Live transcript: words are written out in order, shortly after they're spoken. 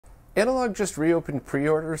Analogue just reopened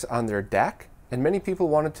pre-orders on their DAC, and many people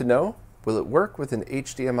wanted to know, will it work with an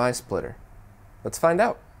HDMI splitter? Let's find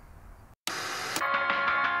out.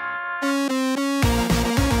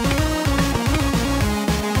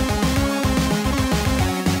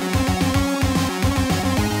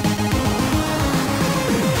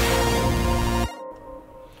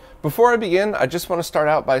 Before I begin, I just want to start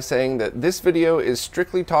out by saying that this video is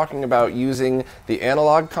strictly talking about using the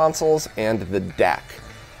analog consoles and the DAC.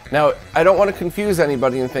 Now, I don't want to confuse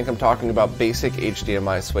anybody and think I'm talking about basic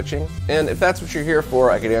HDMI switching, and if that's what you're here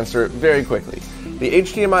for, I can answer it very quickly. The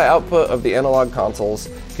HDMI output of the analog consoles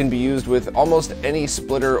can be used with almost any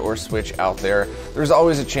splitter or switch out there. There's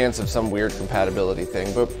always a chance of some weird compatibility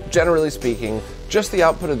thing, but generally speaking, just the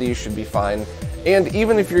output of these should be fine. And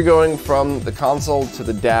even if you're going from the console to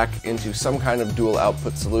the DAC into some kind of dual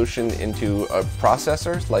output solution into a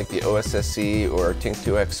processor like the OSSC or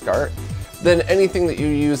Tink2X SCART, then anything that you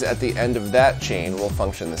use at the end of that chain will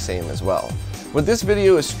function the same as well. What this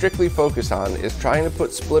video is strictly focused on is trying to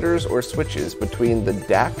put splitters or switches between the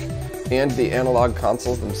DAC and the analog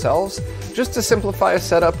consoles themselves, just to simplify a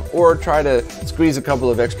setup or try to squeeze a couple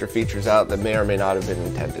of extra features out that may or may not have been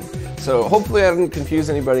intended. So hopefully I didn't confuse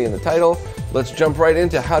anybody in the title. Let's jump right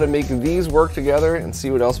into how to make these work together and see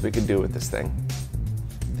what else we can do with this thing.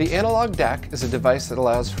 The Analogue DAC is a device that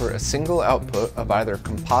allows for a single output of either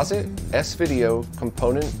composite, S-video,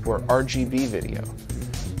 component, or RGB video.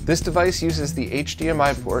 This device uses the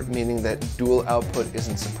HDMI port, meaning that dual output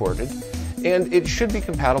isn't supported, and it should be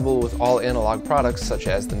compatible with all analog products such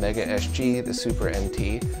as the Mega SG, the Super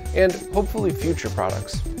NT, and hopefully future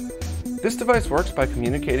products. This device works by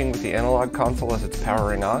communicating with the analog console as it's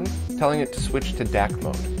powering on, telling it to switch to DAC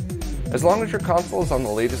mode. As long as your console is on the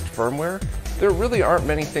latest firmware, there really aren't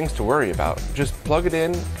many things to worry about. Just plug it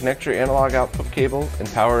in, connect your analog output cable, and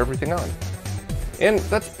power everything on. And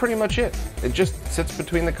that's pretty much it. It just sits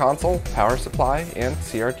between the console, power supply, and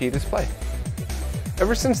CRT display.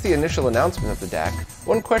 Ever since the initial announcement of the DAC,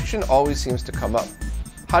 one question always seems to come up.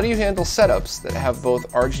 How do you handle setups that have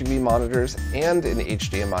both RGB monitors and an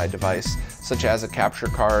HDMI device, such as a capture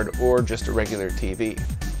card or just a regular TV?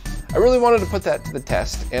 I really wanted to put that to the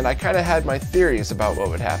test, and I kind of had my theories about what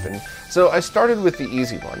would happen, so I started with the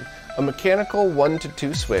easy one, a mechanical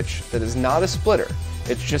 1-to-2 switch that is not a splitter.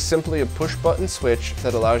 It's just simply a push-button switch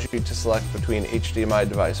that allows you to select between HDMI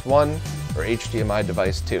device 1 or HDMI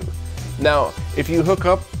device 2. Now, if you hook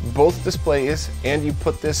up both displays and you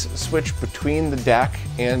put this switch between the DAC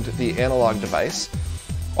and the analog device,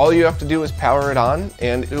 all you have to do is power it on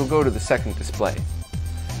and it'll go to the second display.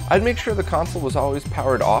 I'd make sure the console was always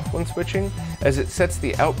powered off when switching, as it sets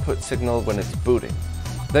the output signal when it's booting.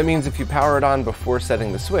 That means if you power it on before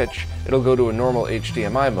setting the switch, it'll go to a normal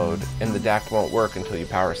HDMI mode and the DAC won't work until you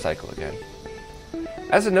power cycle again.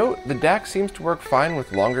 As a note, the DAC seems to work fine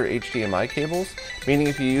with longer HDMI cables, meaning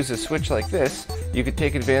if you use a switch like this, you could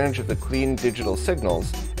take advantage of the clean digital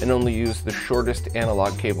signals and only use the shortest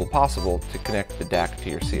analog cable possible to connect the DAC to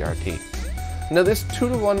your CRT. Now this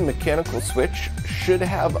 2-to-1 mechanical switch should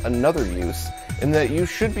have another use in that you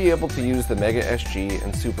should be able to use the Mega SG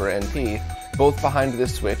and Super NT both behind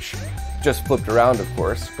this switch, just flipped around of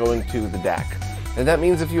course, going to the DAC. And that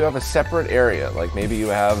means if you have a separate area, like maybe you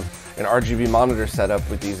have an RGB monitor setup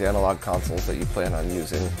with these analog consoles that you plan on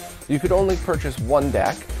using, you could only purchase one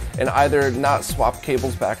DAC and either not swap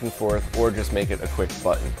cables back and forth or just make it a quick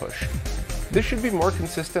button push. This should be more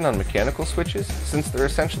consistent on mechanical switches since they're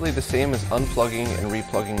essentially the same as unplugging and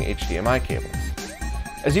replugging HDMI cables.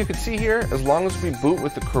 As you can see here, as long as we boot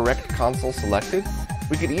with the correct console selected,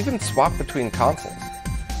 we could even swap between consoles.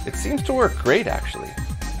 It seems to work great actually.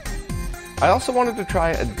 I also wanted to try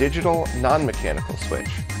a digital, non-mechanical switch.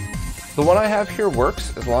 The one I have here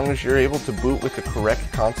works as long as you're able to boot with the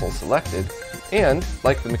correct console selected, and,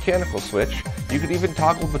 like the mechanical switch, you could even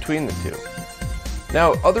toggle between the two.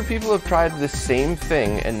 Now, other people have tried the same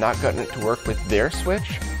thing and not gotten it to work with their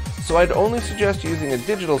switch, so I'd only suggest using a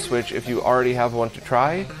digital switch if you already have one to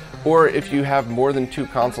try, or if you have more than 2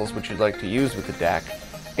 consoles which you'd like to use with the DAC.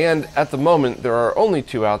 And at the moment, there are only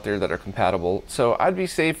 2 out there that are compatible, so I'd be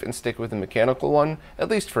safe and stick with the mechanical one, at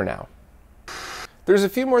least for now. There's a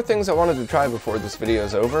few more things I wanted to try before this video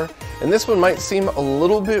is over, and this one might seem a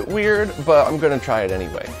little bit weird, but I'm going to try it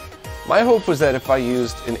anyway. My hope was that if I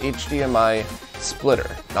used an HDMI splitter,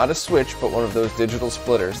 not a switch, but one of those digital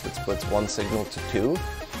splitters that splits one signal to 2,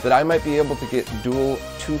 that I might be able to get dual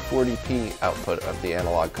 240p output of the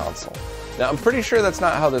analog console. Now I'm pretty sure that's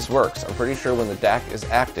not how this works. I'm pretty sure when the DAC is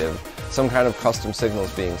active, some kind of custom signal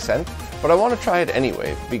is being sent, but I want to try it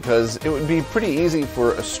anyway because it would be pretty easy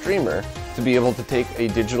for a streamer to be able to take a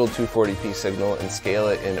digital 240p signal and scale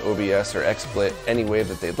it in OBS or XSplit any way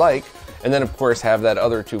that they'd like, and then of course have that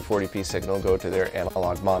other 240p signal go to their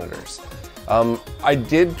analog monitors. I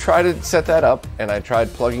did try to set that up, and I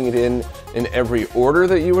tried plugging it in every order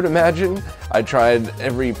that you would imagine. I tried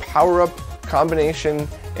every power-up combination,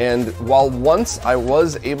 and while once I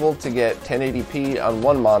was able to get 1080p on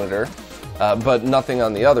one monitor, but nothing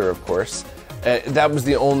on the other, of course, that was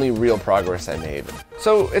the only real progress I made.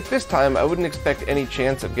 So at this time, I wouldn't expect any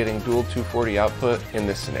chance of getting dual 240 output in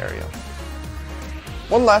this scenario.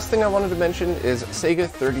 One last thing I wanted to mention is Sega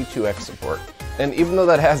 32X support. And even though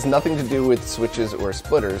that has nothing to do with switches or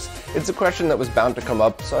splitters, it's a question that was bound to come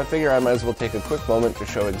up, so I figure I might as well take a quick moment to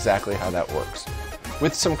show exactly how that works.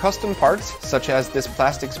 With some custom parts, such as this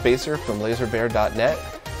plastic spacer from laserbear.net,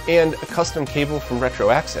 and a custom cable from Retro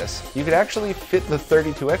Access, you could actually fit the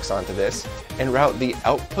 32X onto this and route the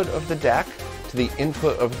output of the DAC to the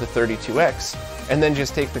input of the 32X, and then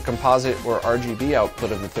just take the composite or RGB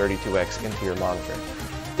output of the 32X into your monitor.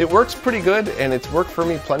 It works pretty good, and it's worked for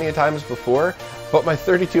me plenty of times before, but my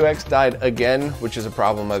 32X died again, which is a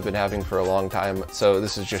problem I've been having for a long time, so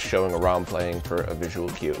this is just showing a ROM playing for a visual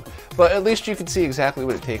cue. But at least you can see exactly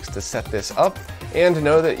what it takes to set this up, and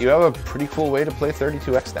know that you have a pretty cool way to play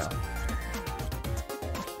 32X now.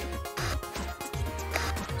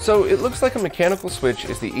 So it looks like a mechanical switch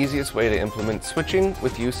is the easiest way to implement switching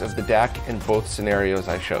with use of the DAC in both scenarios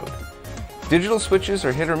I showed. Digital switches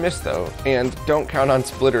are hit or miss though, and don't count on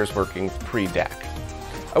splitters working pre-DAC.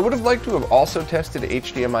 I would have liked to have also tested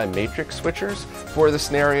HDMI matrix switchers for the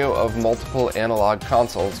scenario of multiple analog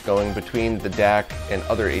consoles going between the DAC and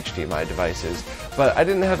other HDMI devices, but I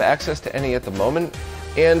didn't have access to any at the moment,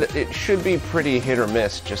 and it should be pretty hit or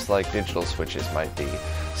miss just like digital switches might be.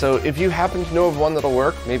 So if you happen to know of one that'll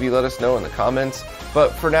work, maybe let us know in the comments.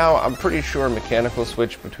 But for now, I'm pretty sure mechanical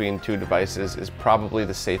switch between two devices is probably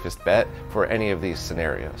the safest bet for any of these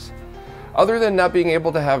scenarios. Other than not being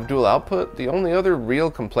able to have dual output, the only other real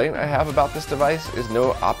complaint I have about this device is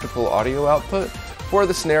no optical audio output for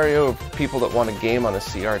the scenario of people that want to game on a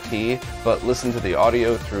CRT but listen to the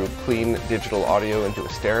audio through clean digital audio into a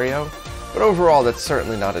stereo. But overall, that's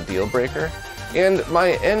certainly not a deal breaker. And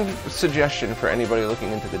my end suggestion for anybody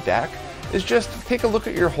looking into the DAC is just take a look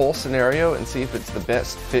at your whole scenario and see if it's the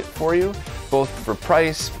best fit for you, both for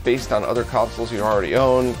price, based on other consoles you already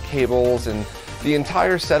own, cables, and the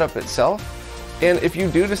entire setup itself. And if you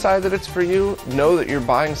do decide that it's for you, know that you're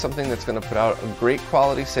buying something that's going to put out a great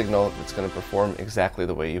quality signal that's going to perform exactly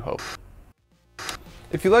the way you hope.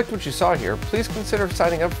 If you liked what you saw here, please consider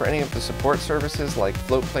signing up for any of the support services like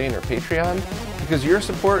Floatplane or Patreon, because your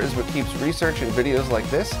support is what keeps research and videos like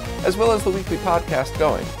this, as well as the weekly podcast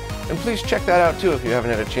going. And please check that out too if you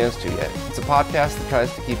haven't had a chance to yet. It's a podcast that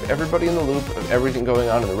tries to keep everybody in the loop of everything going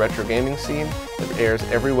on in the retro gaming scene that airs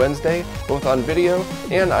every Wednesday, both on video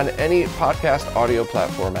and on any podcast audio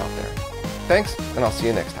platform out there. Thanks, and I'll see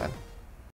you next time.